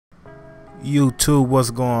YouTube, what's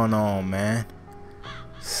going on, man?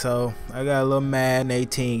 So I got a little Madden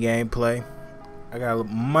 18 gameplay. I got a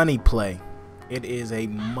money play. It is a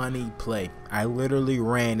money play. I literally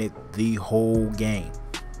ran it the whole game.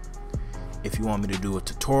 If you want me to do a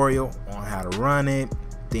tutorial on how to run it,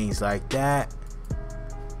 things like that,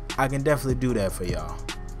 I can definitely do that for y'all.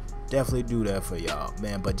 Definitely do that for y'all,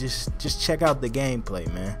 man. But just check out the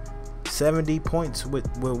gameplay, man. 70 points with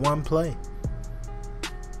one play.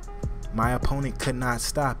 My opponent could not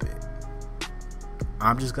stop it.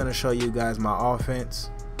 I'm just gonna show you guys my offense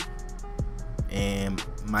and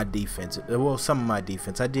my defense. Well, some of my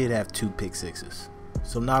defense. I did have 2 pick sixes,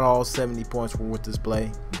 so not all 70 points were with this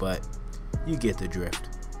play, but you get the drift.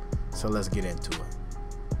 So let's get into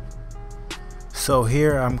it. So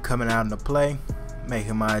here I'm coming out in the play,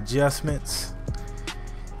 making my adjustments,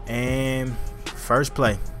 and first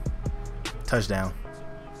play, touchdown.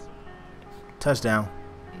 Touchdown.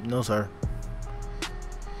 No sir.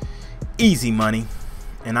 Easy money.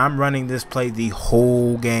 And I'm running this play the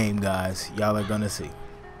whole game, guys. Y'all are gonna see.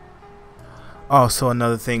 Also,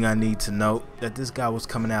 another thing I need to note, that this guy was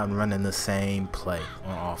coming out and running the same play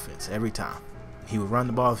on offense every time. He would run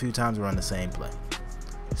the ball a few times and run the same play.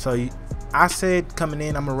 So I said coming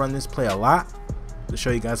in, I'm gonna run this play a lot to show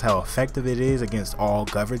you guys how effective it is against all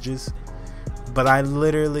coverages. But I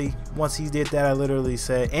literally, once he did that, I literally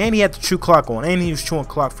said, and he had the true clock on, and he was chewing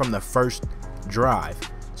clock from the first drive.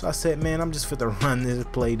 So I said, man, I'm just fit to run this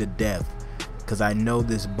play to death, because I know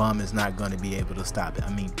this bum is not going to be able to stop it.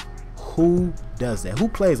 I mean, who does that? Who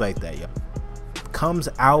plays like that, yo? Comes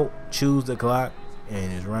out, chews the clock,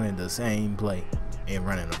 and is running the same play and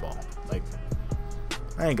running the ball. Like,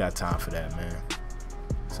 I ain't got time for that, man.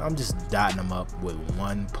 So I'm just dotting them up with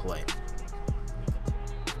one play.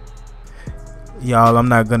 Y'all, I'm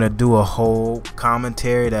not gonna do a whole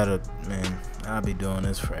commentary. Man, I'll be doing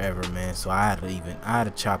this forever, man. So I had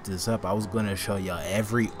to chop this up. I was gonna show y'all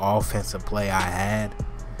every offensive play I had.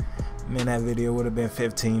 Man, that video would have been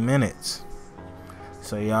 15 minutes.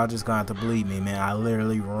 So y'all just gonna have to believe me, man. I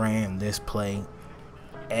literally ran this play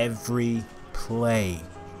every play.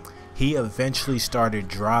 He eventually started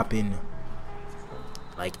dropping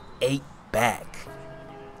like 8 back,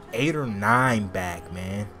 8 or 9 back,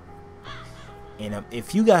 man. And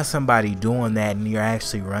if you got somebody doing that and you're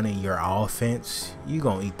actually running your offense, you're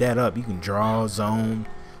going to eat that up. You can draw, zone,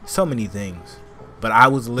 so many things. But I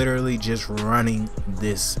was literally just running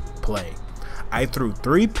this play. I threw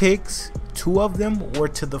 3 picks. 2 of them were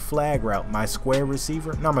to the flag route. My square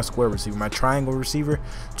receiver, not my square receiver, my triangle receiver,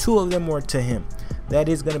 2 of them were to him. That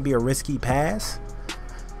is going to be a risky pass.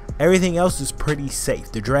 Everything else is pretty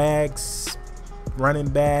safe. The drags, running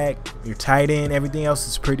back, your tight end, everything else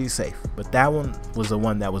is pretty safe, but that one was the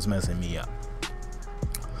one that was messing me up.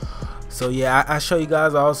 So yeah, I show you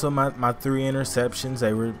guys also my 3 interceptions.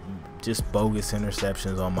 They were just bogus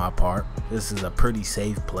interceptions on my part. This is a pretty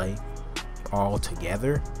safe play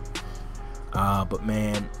altogether, but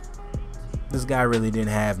man, this guy really didn't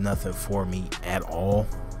have nothing for me at all.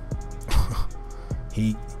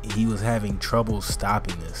 he was having trouble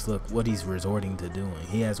stopping this. Look what he's resorting to doing.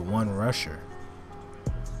 He has 1 rusher.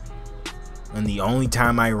 And the only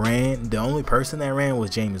time I ran, the only person that ran was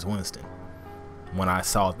Jameis Winston. When I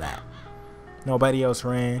saw that, nobody else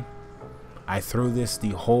ran. I threw this the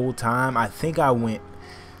whole time. I think I went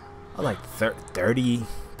like 30,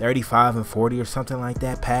 35 and 40 or something like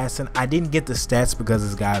that passing. I didn't get the stats because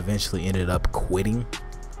this guy eventually ended up quitting,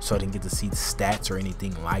 so I didn't get to see the stats or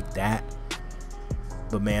anything like that.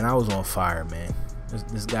 But man, I was on fire, man.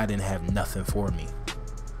 This guy didn't have nothing for me.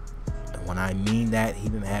 When I mean that, he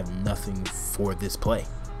didn't have nothing for this play,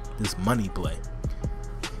 this money play.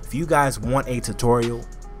 If you guys want a tutorial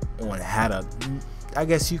on how to, I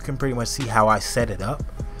guess you can pretty much see how I set it up,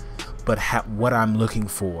 but what I'm looking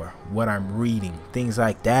for, what I'm reading, things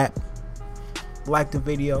like that, like the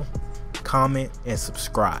video, comment, and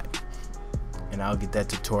subscribe, and I'll get that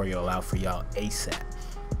tutorial out for y'all ASAP.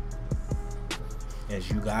 As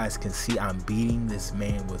you guys can see, I'm beating this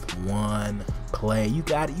man with 1 play. You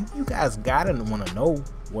guys gotta want to know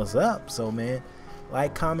what's up. So man,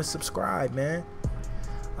 like, comment, subscribe, man.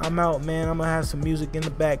 I'm out, man. I'm gonna have some music in the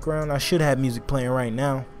background. I should have music playing right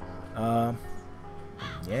now.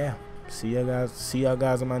 Yeah, see y'all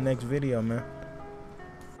guys in my next video, man.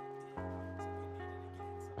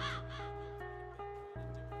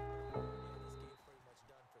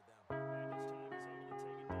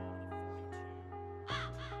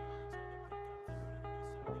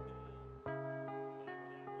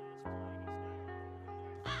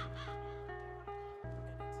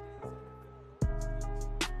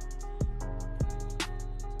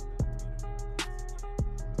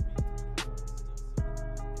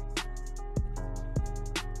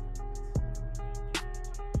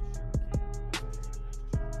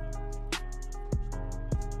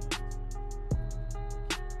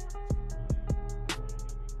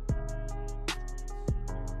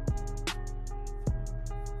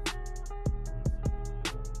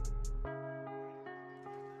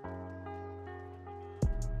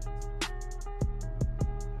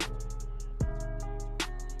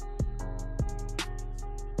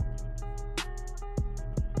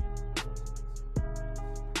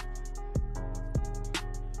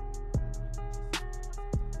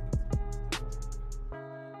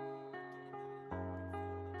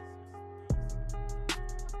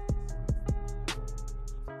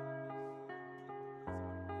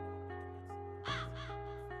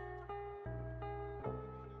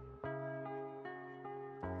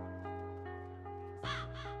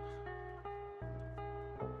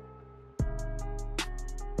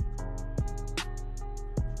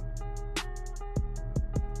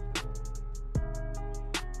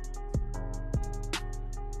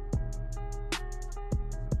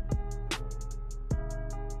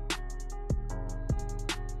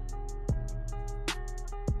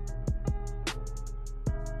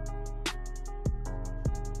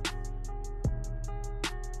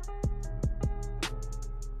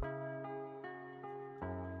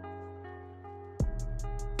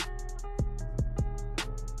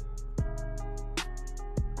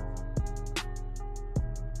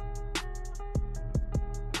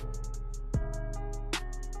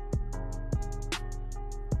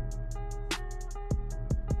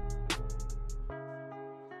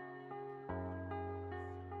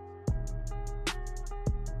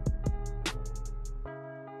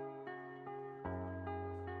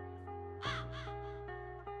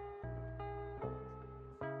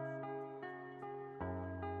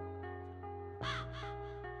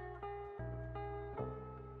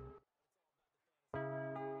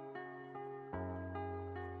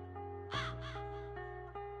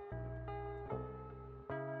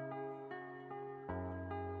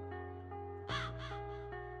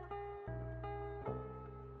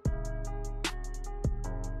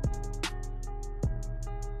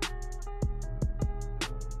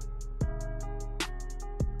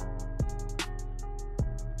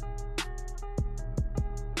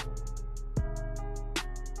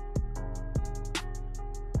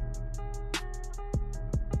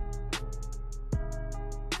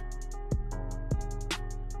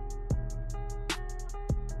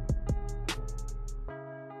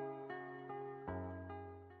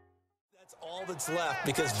 all that's left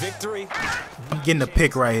because victory. I'm getting a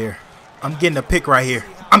pick right here. I'm getting a pick right here.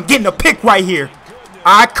 I'm getting a pick right here.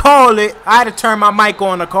 I call it. I had to turn my mic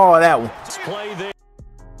on to call that one. Play there.